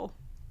 So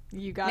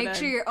you gotta Make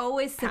sure you're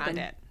always pound sipping.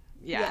 it.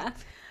 Yeah.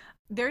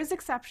 There's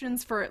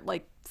exceptions for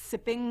like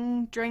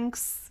sipping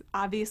drinks,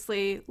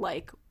 obviously,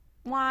 like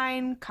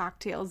wine,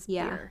 cocktails,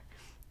 beer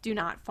do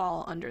not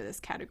fall under this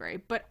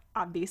category. But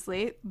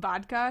obviously,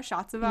 vodka,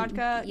 shots of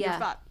vodka, you're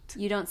fucked.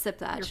 You don't sip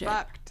that You're shit.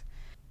 fucked.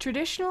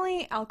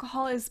 Traditionally,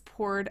 alcohol is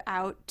poured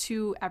out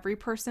to every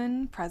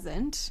person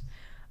present,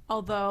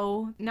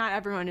 although not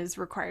everyone is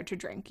required to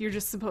drink. You're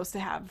just supposed to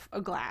have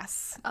a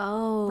glass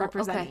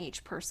representing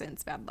each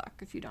person's bad luck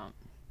if you don't.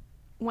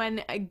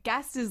 When a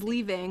guest is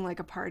leaving, like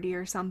a party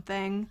or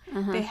something,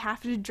 they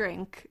have to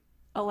drink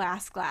a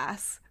last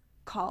glass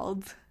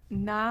called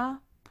na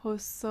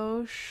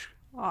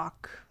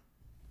pososhok.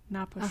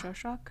 Na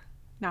pososhok?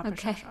 Na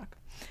pososhok.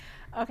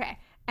 Okay.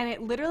 And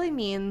it literally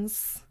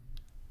means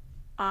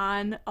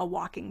on a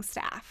walking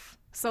staff.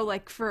 So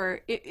like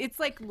it's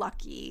like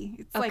lucky.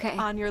 It's like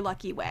on your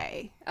lucky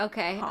way.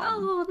 Okay.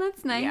 Oh,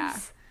 that's nice. Yeah.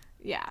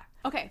 Yeah.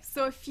 Okay.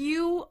 So a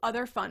few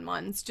other fun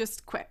ones,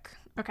 just quick.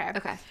 Okay.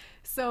 Okay.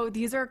 So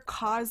these are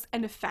cause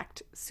and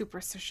effect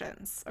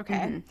superstitions.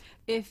 Okay.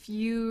 If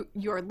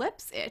your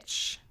lips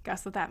itch,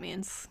 guess what that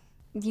means?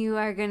 You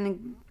are gonna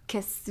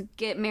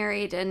get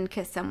married and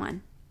kiss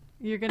someone.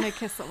 You're gonna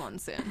kiss someone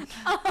soon.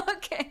 Oh,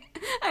 okay.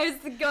 I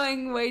was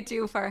going way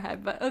too far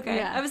ahead, but okay.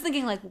 Yeah. I was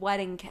thinking like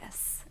wedding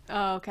kiss.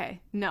 Oh,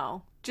 okay.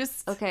 No.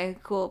 Just Okay,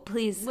 cool.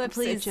 Please, lips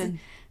please. itching.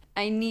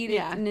 I need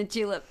an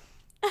itchy lip.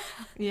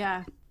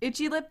 Yeah.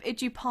 Itchy lip,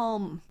 itchy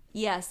palm.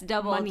 Yes,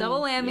 double Money.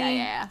 whammy.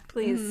 Yeah.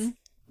 Please.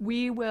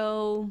 We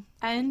will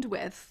end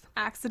with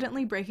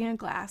accidentally breaking a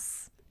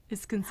glass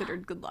is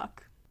considered good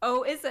luck.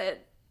 Oh, is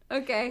it?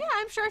 Okay. Yeah,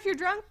 I'm sure if you're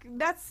drunk,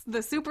 that's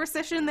the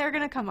superstition they're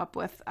going to come up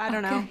with. I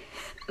don't know.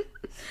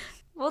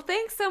 Well,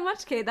 thanks so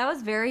much, Kate. That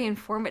was very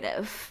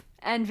informative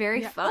and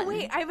very fun. Oh,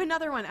 wait, I have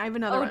another one.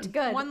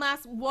 Good. One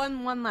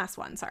last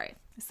one. Sorry.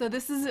 So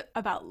this is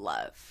about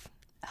love.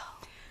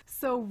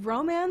 So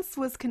romance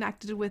was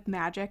connected with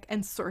magic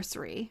and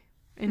sorcery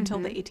until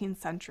the 18th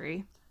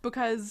century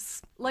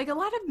because like a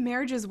lot of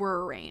marriages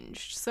were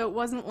arranged. So it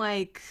wasn't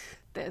like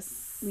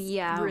this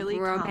really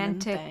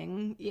romantic common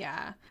thing.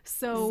 Yeah.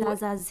 So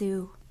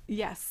Zazazoo.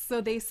 yes, so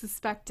they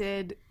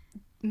suspected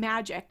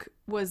magic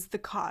was the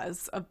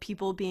cause of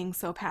people being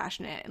so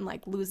passionate and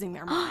like losing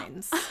their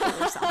minds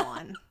over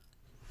someone.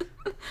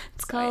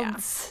 It's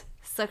called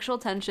sexual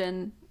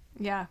tension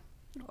Yeah.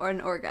 or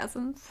an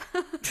orgasms.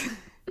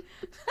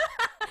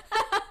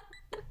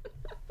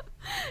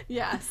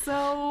 Yeah,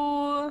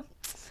 so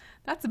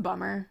that's a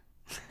bummer.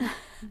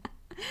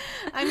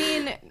 I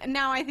mean,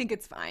 now I think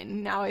it's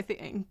fine. Now I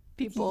think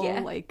people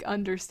like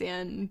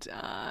understand,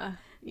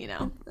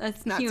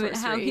 That's not human,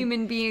 how sorcery.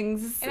 human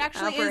beings It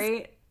actually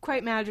operate. is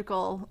quite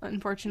magical,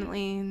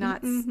 unfortunately,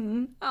 not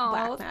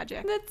black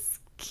magic. That's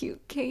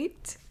cute,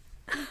 Kate.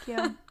 Thank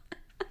you.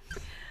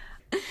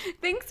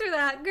 Thanks for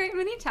that great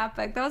mini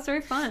topic. That was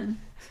very fun.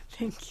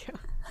 Thank you.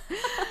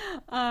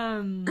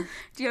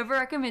 Do you have a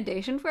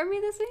recommendation for me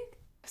this week?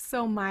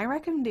 So my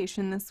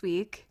recommendation this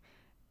week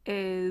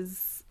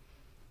is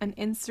an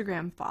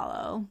Instagram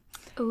follow.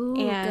 Ooh,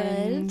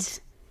 And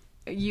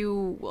good.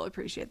 you will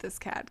appreciate this,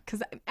 Kat,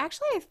 because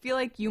actually I feel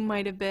like you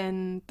might have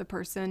been the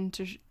person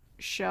to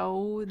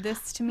show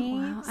this to me.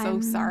 Wow, so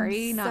I'm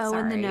sorry, not so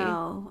sorry. in the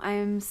know.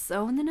 I'm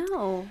so in the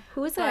know.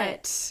 Who is it?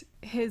 But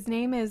his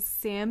name is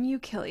Sam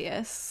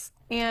Euclius.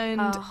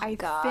 And I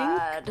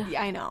think,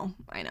 yeah, I know.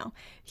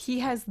 He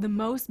has the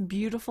most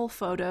beautiful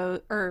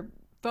photos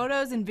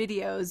and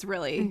videos,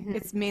 really.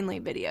 It's mainly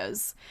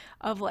videos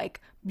of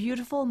like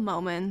beautiful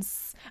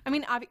moments. I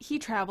mean, he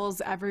travels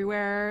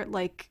everywhere,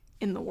 like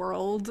in the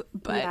world,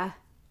 but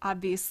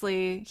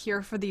obviously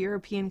here for the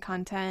European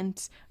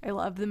content. I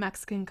love the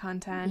Mexican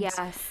content.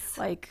 Yes.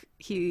 Like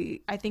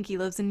I think he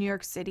lives in New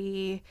York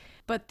City,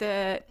 but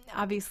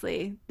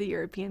obviously the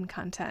European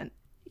content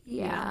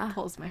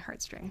pulls my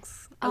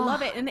heartstrings. I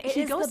love it. And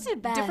he goes to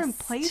different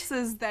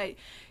places that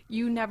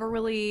you never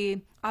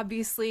really,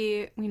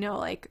 obviously, we know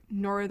like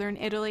northern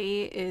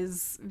Italy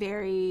is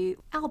very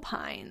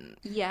alpine.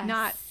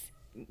 Yes.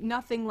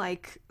 Nothing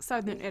like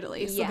southern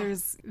Italy. So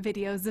there's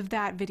videos of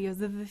that,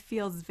 videos of the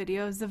fields,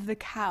 videos of the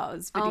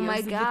cows, videos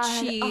of the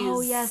cheese.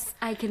 Oh yes,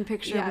 I can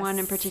picture one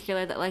in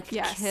particular that like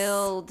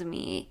killed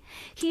me.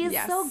 He is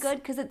so good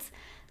because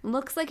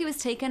looks like it was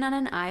taken on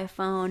an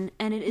iPhone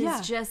and it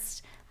is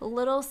just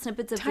little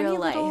snippets of Tiny real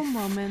life. little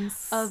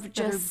moments Of that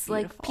are just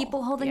like beautiful.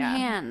 people holding Yeah.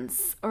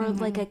 hands, or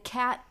like a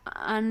cat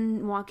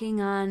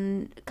walking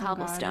on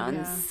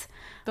cobblestones.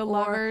 The Or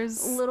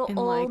lovers little in,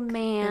 old like,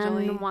 man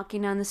Italy.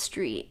 walking down the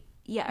street. I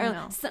Yeah,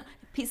 know.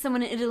 or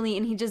someone in Italy,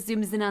 and he just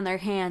zooms in on their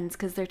hands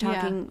because they're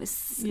talking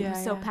Yeah,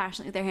 so yeah.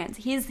 passionately with their hands.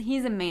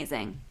 He's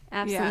amazing,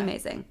 absolutely Yeah.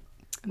 amazing.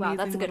 Wow, that's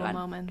a Amazing good little one.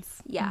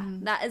 moments. Yeah,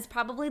 that is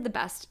probably the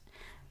best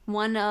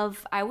one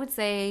of, I would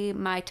say,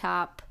 my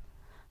top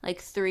like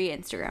 3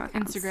 Instagram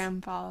accounts.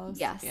 Instagram follows.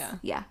 Yes. Yeah.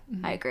 Yeah.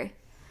 I agree.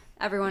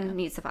 Everyone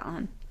needs to follow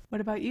him. What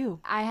about you?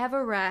 I have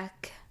a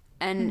rec,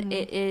 and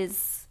it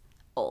is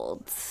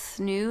old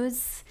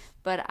news,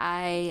 but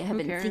I have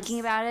been cares? thinking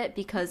about it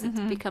because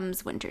it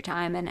becomes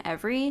wintertime, and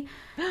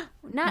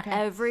not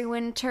every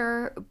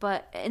winter,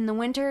 but in the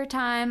winter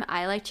time,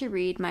 I like to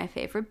read my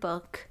favorite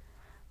book,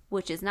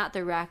 which is not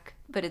The Wreck,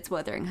 but it's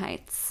Wuthering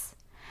Heights.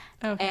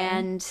 Okay.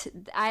 And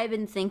I've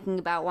been thinking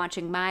about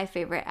watching my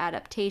favorite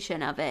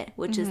adaptation of it,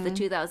 which is the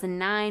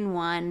 2009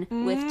 one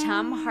with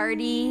Tom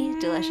Hardy,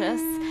 delicious,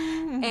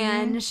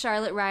 and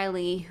Charlotte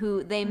Riley,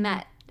 who they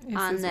met Is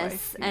on his this,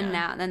 wife, and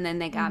yeah. then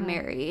they got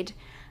married.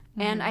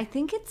 And I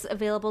think it's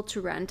available to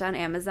rent on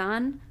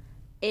Amazon.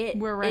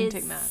 We're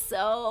renting is that.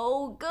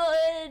 so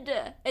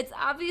good. It's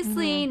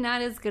obviously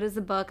not as good as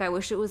the book. I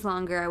wish it was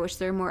longer. I wish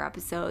there were more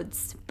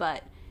episodes,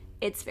 but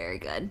it's very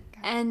good.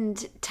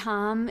 And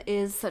Tom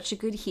is such a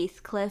good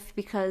Heathcliff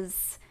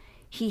because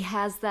he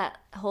has that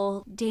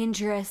whole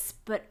dangerous,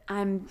 but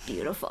I'm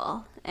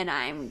beautiful and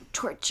I'm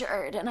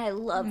tortured and I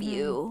love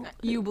you.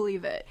 You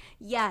believe it.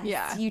 Yes,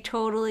 Yeah. you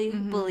totally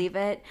believe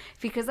it,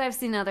 because I've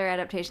seen other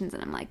adaptations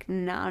and I'm like,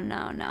 no.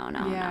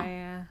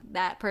 Yeah.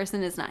 That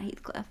person is not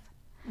Heathcliff.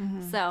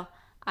 So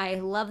I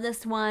love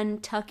this one.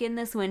 Tuck in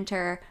this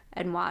winter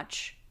and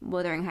watch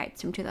Wuthering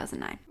Heights from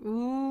 2009.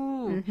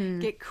 Ooh.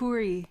 Get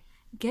Kuri.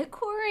 Get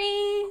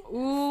Corey.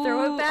 Ooh.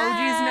 Throw it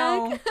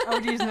back. Oh,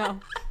 geez, no.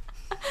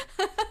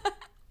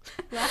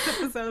 Last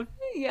episode.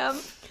 Yep.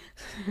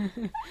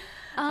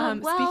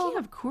 Speaking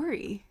of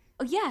Kuri,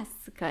 Oh, yes,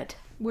 good.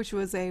 which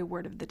was a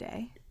word of the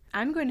day,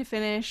 I'm going to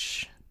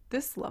finish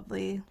this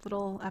lovely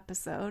little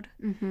episode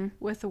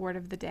with a word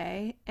of the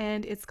day,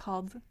 and it's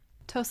called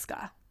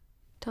Toska.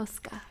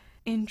 Tosca.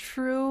 In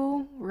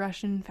true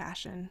Russian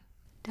fashion,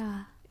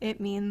 Duh.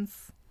 it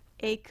means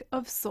ache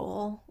of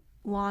soul,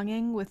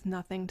 longing with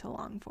nothing to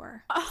long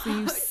for. So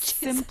you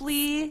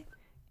simply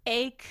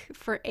ache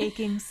for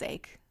aching's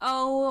sake.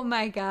 Oh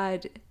my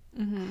God.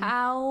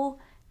 How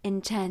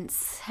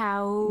intense.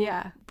 How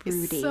broody.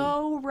 It's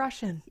so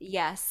Russian.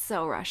 Yes,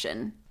 so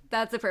Russian.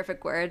 That's a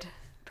perfect word.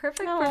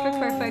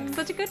 Perfect.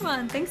 Such a good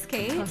one. Thanks,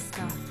 Kate.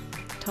 Toska.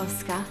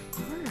 Tosca.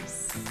 Of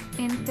course.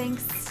 And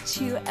thanks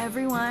to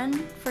everyone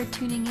for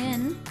tuning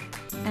in.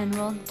 And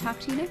we'll talk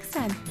to you next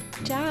time.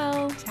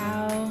 Ciao.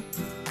 Ciao.